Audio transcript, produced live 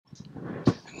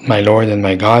My Lord and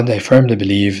my God, I firmly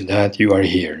believe that you are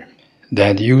here,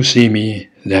 that you see me,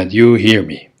 that you hear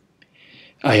me.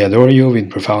 I adore you with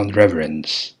profound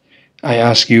reverence. I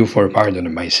ask you for pardon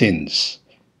of my sins,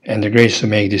 and the grace to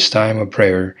make this time of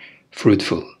prayer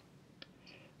fruitful.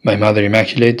 My Mother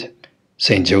Immaculate,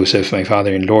 Saint Joseph, my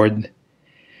Father and Lord,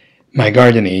 my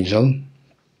guardian angel,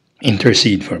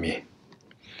 intercede for me.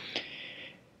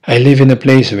 I live in a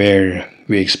place where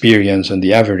we experience, on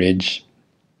the average,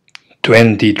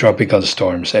 20 tropical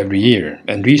storms every year,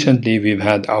 and recently we've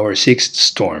had our sixth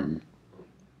storm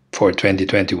for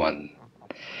 2021.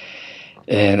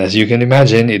 And as you can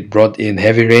imagine, it brought in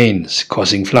heavy rains,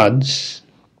 causing floods.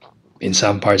 In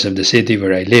some parts of the city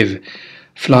where I live,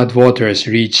 flood waters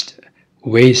reached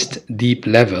waist-deep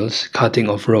levels, cutting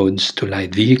off roads to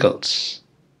light vehicles.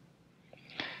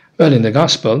 Well, in the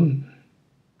Gospel,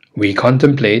 we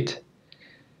contemplate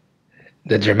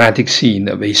the dramatic scene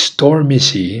of a stormy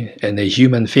sea and a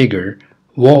human figure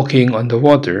walking on the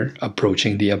water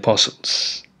approaching the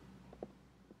apostles.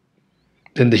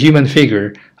 Then the human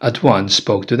figure at once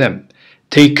spoke to them.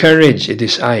 "Take courage, it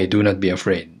is I, do not be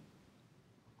afraid."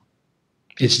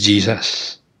 It's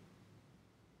Jesus.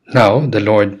 Now the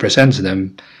Lord presents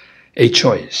them a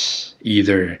choice.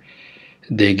 Either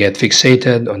they get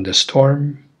fixated on the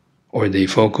storm or they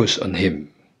focus on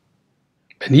Him.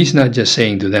 And He's not just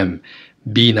saying to them,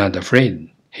 "Be not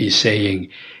afraid." He's saying,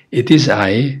 "It is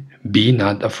I, be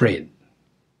not afraid."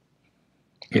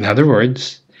 In other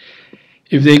words,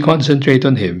 if they concentrate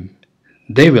on Him,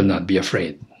 they will not be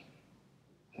afraid.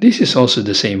 This is also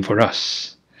the same for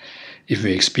us. If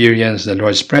we experience the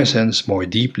Lord's presence more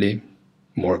deeply,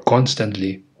 more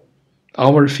constantly,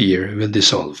 our fear will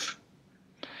dissolve.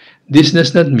 This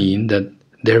does not mean that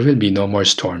there will be no more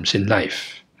storms in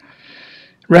life.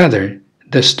 Rather,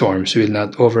 the storms will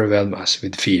not overwhelm us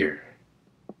with fear.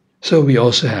 So we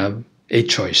also have a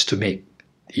choice to make.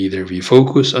 Either we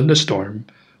focus on the storm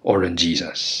or on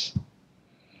Jesus.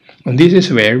 And this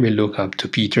is where we look up to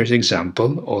Peter's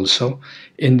example also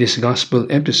in this gospel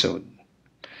episode.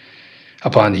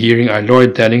 Upon hearing our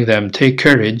Lord telling them, "Take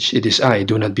courage, it is I,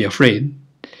 do not be afraid,"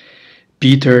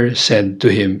 Peter said to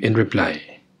him in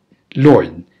reply,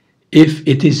 "Lord, if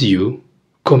it is you,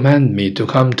 command me to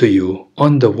come to you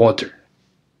on the water."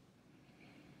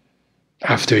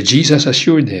 After Jesus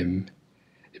assured him,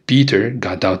 Peter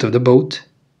got out of the boat.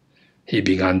 He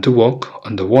began to walk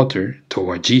on the water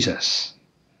toward Jesus.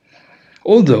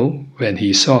 Although, when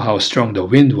he saw how strong the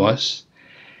wind was,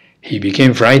 he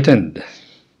became frightened.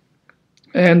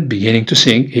 And beginning to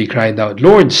sink, he cried out,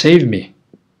 "Lord, save me!"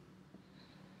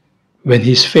 When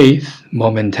his faith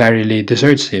momentarily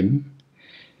deserts him,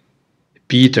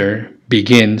 Peter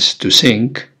begins to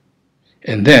sink,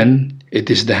 and then it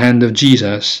is the hand of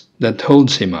Jesus that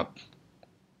holds him up.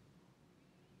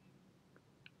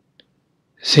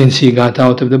 Since he got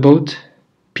out of the boat,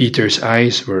 Peter's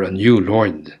eyes were on you,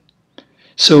 Lord.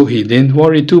 So he didn't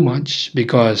worry too much,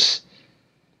 because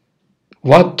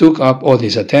what took up all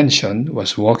his attention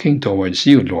was walking towards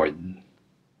you, Lord.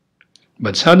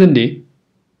 But suddenly,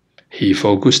 he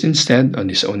focused instead on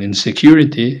his own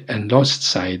insecurity and lost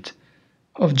sight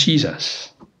of Jesus.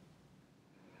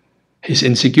 His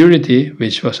insecurity,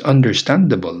 which was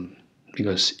understandable,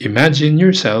 because imagine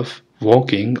yourself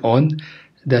walking on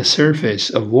the surface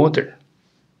of water.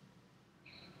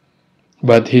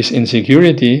 But his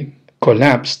insecurity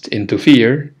collapsed into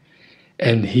fear,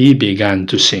 and he began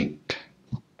to sink.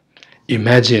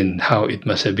 Imagine how it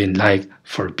must have been like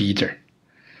for Peter.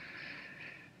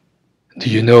 Do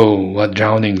you know what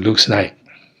drowning looks like?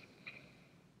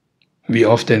 We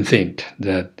often think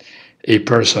that a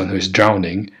person who is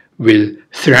drowning will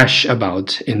thrash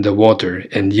about in the water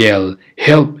and yell,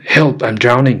 "Help, help, I'm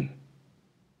drowning."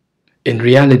 In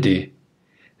reality,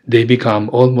 they become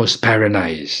almost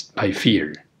paralyzed by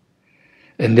fear,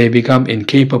 and they become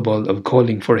incapable of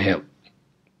calling for help.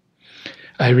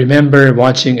 I remember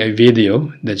watching a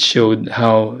video that showed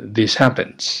how this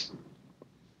happens.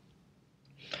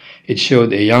 It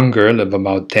showed a young girl of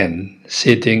about 10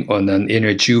 sitting on an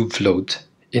inner tube float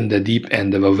in the deep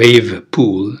end of a wave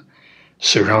pool,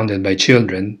 surrounded by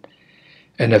children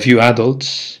and a few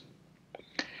adults.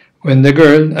 When the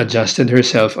girl adjusted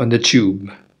herself on the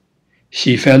tube,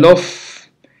 she fell off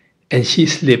and she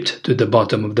slipped to the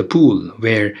bottom of the pool,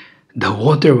 where the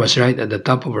water was right at the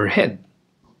top of her head.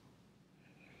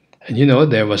 And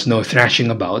there was no thrashing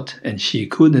about, and she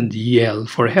couldn't yell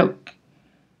for help.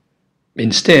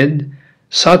 Instead,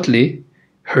 subtly,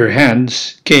 her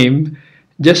hands came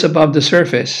just above the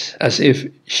surface, as if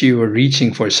she were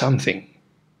reaching for something.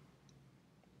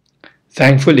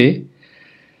 Thankfully,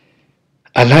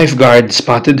 A lifeguard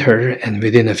spotted her and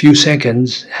within a few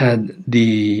seconds had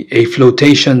a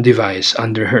flotation device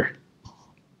under her.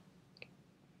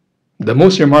 The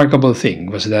most remarkable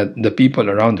thing was that the people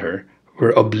around her were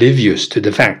oblivious to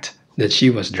the fact that she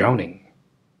was drowning.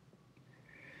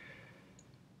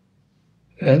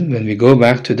 And when we go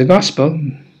back to the Gospel,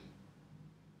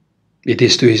 it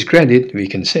is to his credit we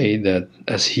can say that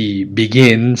as he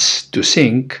begins to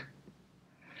sink,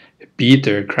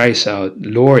 Peter cries out,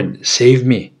 "Lord, save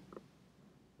me."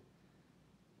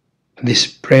 This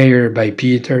prayer by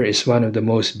Peter is one of the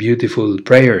most beautiful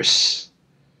prayers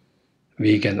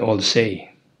we can all say,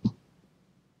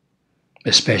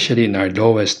 especially in our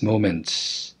lowest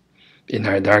moments, in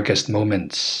our darkest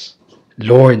moments.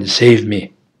 Lord, save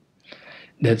me.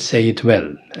 Let's say it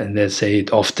well, and let's say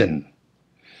it often,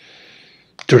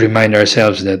 to remind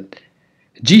ourselves that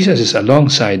Jesus is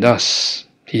alongside us.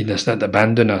 He does not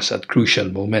abandon us at crucial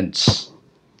moments.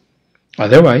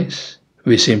 Otherwise,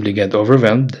 we simply get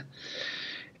overwhelmed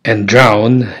and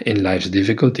drown in life's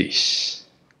difficulties.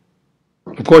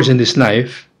 Of course, in this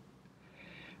life,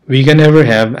 we can never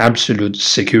have absolute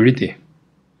security.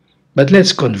 But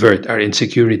let's convert our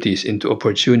insecurities into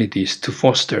opportunities to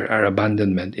foster our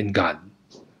abandonment in God.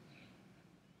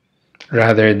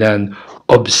 Rather than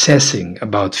obsessing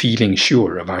about feeling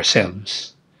sure of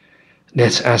ourselves,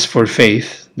 let's ask for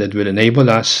faith that will enable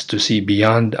us to see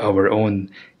beyond our own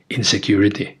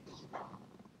insecurity.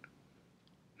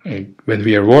 When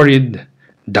we are worried,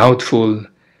 doubtful,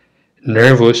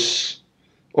 nervous,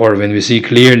 or when we see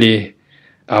clearly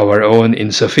our own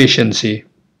insufficiency,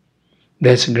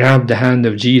 let's grab the hand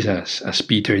of Jesus as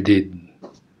Peter did.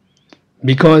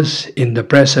 Because in the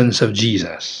presence of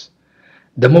Jesus,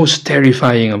 the most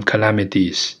terrifying of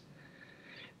calamities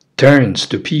turns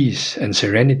to peace and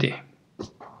serenity.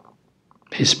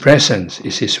 His presence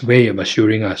is his way of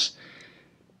assuring us,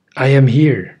 I am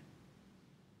here.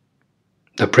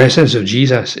 The presence of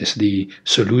Jesus is the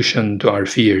solution to our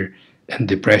fear and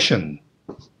depression.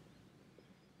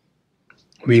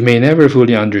 We may never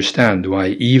fully understand why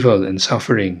evil and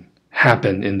suffering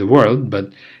happen in the world,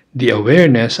 but the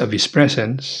awareness of his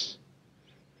presence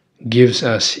gives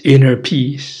us inner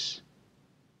peace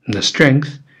and the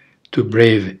strength to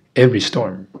brave every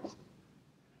storm.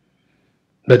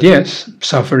 But yes,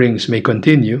 sufferings may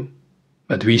continue,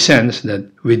 but we sense that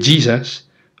with Jesus,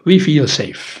 we feel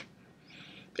safe.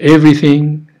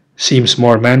 Everything seems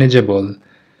more manageable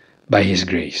by his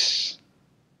grace.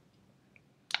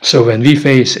 So when we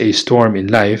face a storm in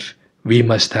life, we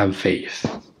must have faith.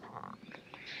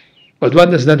 But what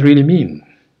does that really mean?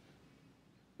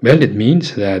 Well, it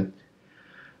means that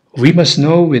we must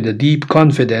know with a deep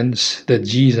confidence that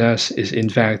Jesus is in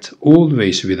fact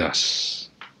always with us.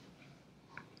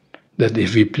 That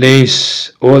if we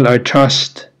place all our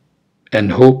trust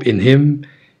and hope in him,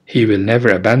 he will never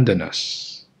abandon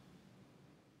us.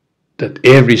 That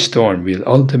every storm will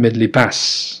ultimately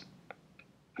pass,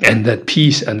 and that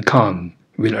peace and calm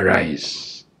will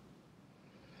arise.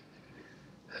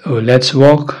 So let's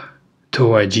walk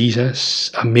toward Jesus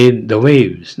amid the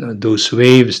waves, those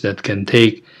waves that can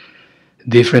take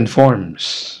different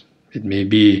forms. It may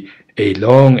be a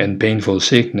long and painful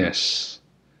sickness,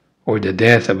 or the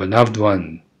death of a loved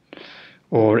one,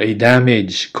 or a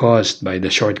damage caused by the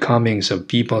shortcomings of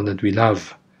people that we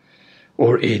love,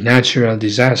 or a natural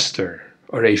disaster,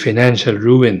 or a financial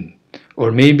ruin,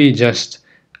 or maybe just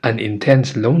an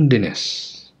intense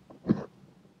loneliness.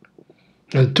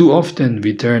 Too often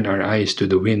we turn our eyes to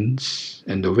the winds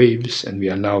and the waves, and we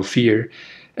allow fear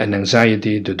and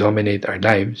anxiety to dominate our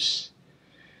lives.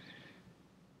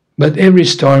 But every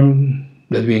storm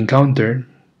that we encounter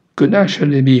could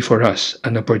actually be for us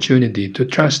an opportunity to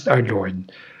trust our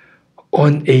Lord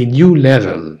on a new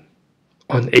level,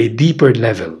 on a deeper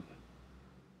level.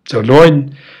 So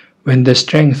Lord, when the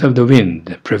strength of the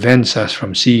wind prevents us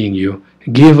from seeing you,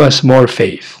 give us more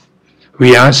faith.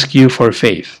 We ask you for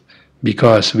faith,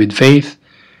 because with faith,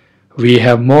 we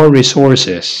have more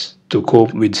resources to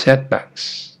cope with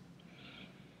setbacks.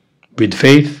 With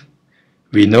faith,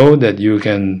 we know that you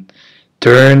can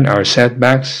turn our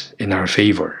setbacks in our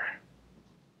favor.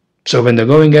 So when the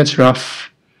going gets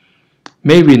rough,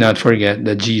 may we not forget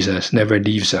that Jesus never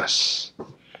leaves us.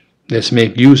 Let's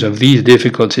make use of these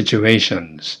difficult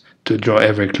situations to draw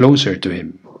ever closer to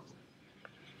him.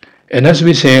 And as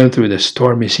we sail through the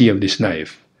stormy sea of this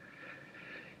life,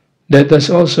 let us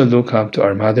also look up to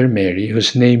our Mother Mary,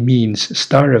 whose name means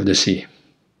Star of the Sea.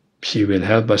 She will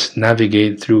help us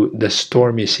navigate through the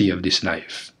stormy sea of this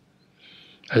life.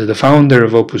 As the founder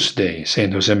of Opus Dei,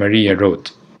 Saint Josemaria,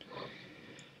 wrote,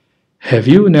 "Have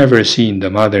you never seen the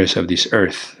mothers of this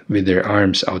earth with their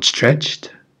arms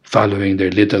outstretched, following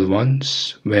their little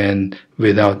ones when,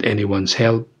 without anyone's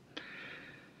help,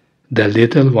 the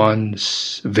little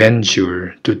ones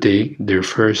venture to take their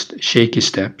first shaky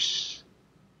steps?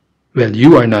 Well,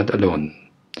 you are not alone.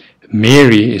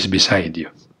 Mary is beside you.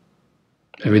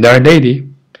 And with Our Lady,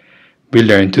 we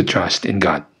learn to trust in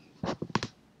God.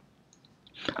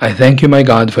 I thank you, my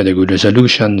God, for the good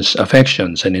resolutions,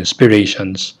 affections, and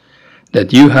inspirations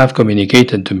that you have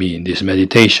communicated to me in this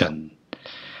meditation.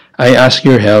 I ask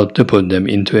your help to put them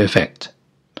into effect.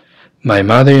 My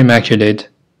Mother Immaculate,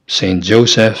 Saint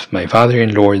Joseph, my Father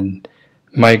and Lord,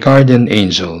 my guardian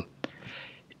angel,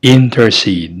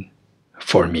 intercede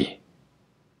for me.